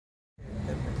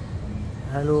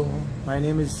Hello, my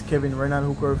name is Kevin Renal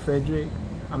Hooker Frederick.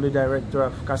 I'm the director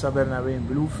of Casa Bernabe in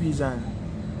Bluefields, and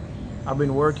I've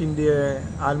been working there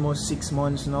almost 6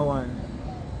 months now, and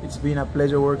it's been a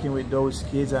pleasure working with those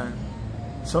kids. And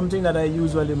something that I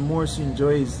usually most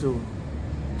enjoy is to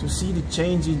see the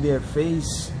change in their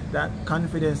face, that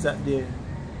confidence that they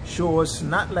show us,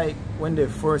 not like when they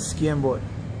first came, but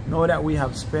now that we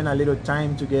have spent a little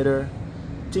time together,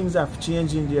 things have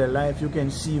changed in their life. You can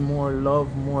see more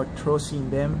love, more trust in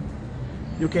them.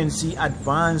 You can see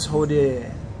advance how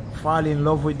they fall in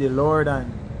love with the Lord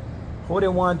and how they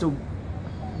want to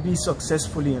be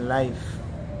successful in life.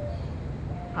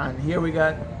 And here we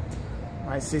got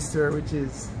my sister, which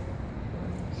is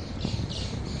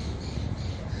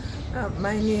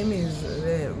my name is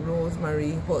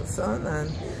Rosemary Hudson, and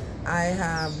I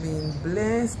have been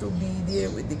blessed to be there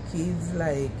with the kids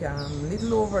like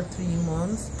little over 3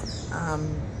 months,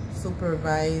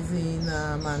 supervising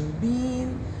and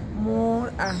being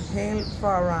more a help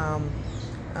for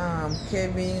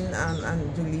Kevin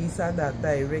and Julissa that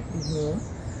direct the home.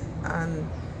 And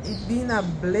it's been a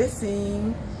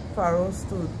blessing for us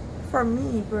for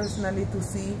me personally, to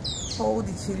see how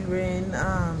the children,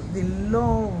 the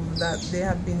love that they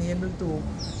have been able to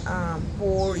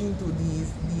pour into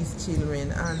these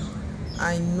children. And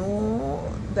I know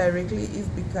directly is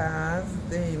because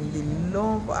the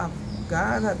love of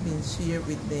God has been shared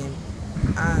with them,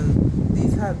 and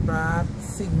this has brought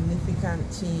significant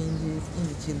changes in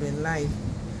the children's life.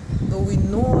 Though we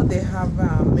know they have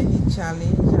many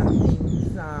challenges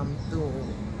and things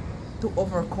to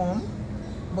overcome,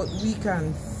 but we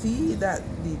can see that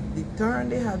the turn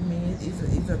they have made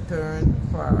is a turn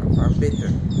for better.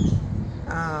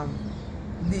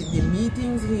 The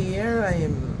meetings here,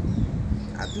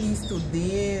 at least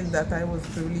today that I was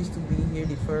privileged to be here,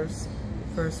 the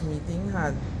first meeting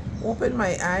had opened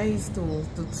my eyes to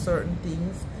certain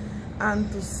things, and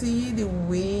to see the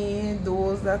way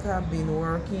those that have been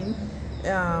working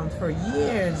for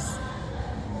years,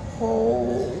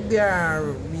 how they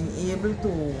are being able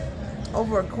to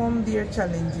overcome their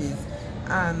challenges,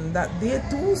 and that they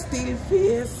too still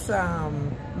face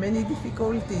many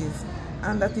difficulties,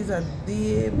 and that is a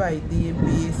day-by-day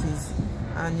basis,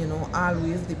 and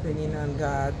always depending on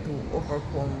God to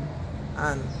overcome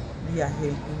and be a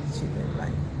help in the children's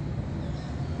life.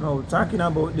 now talking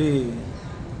about the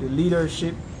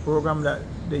leadership program that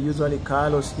they usually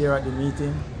call us here at the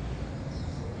meeting.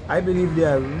 I believe they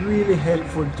are really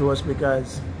helpful to us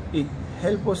because it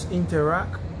helps us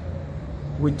interact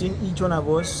within each one of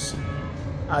us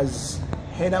as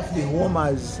head of the home,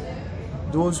 as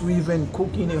those who even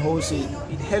cook in the house.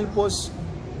 It helps us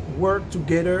work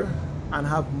together and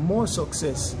have more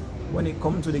success when it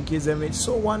comes to the kids. I mean, it's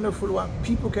so wonderful what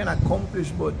people can accomplish,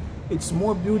 but it's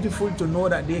more beautiful to know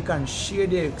that they can share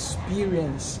their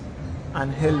experience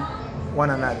and help one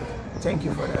another. Thank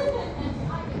you for that.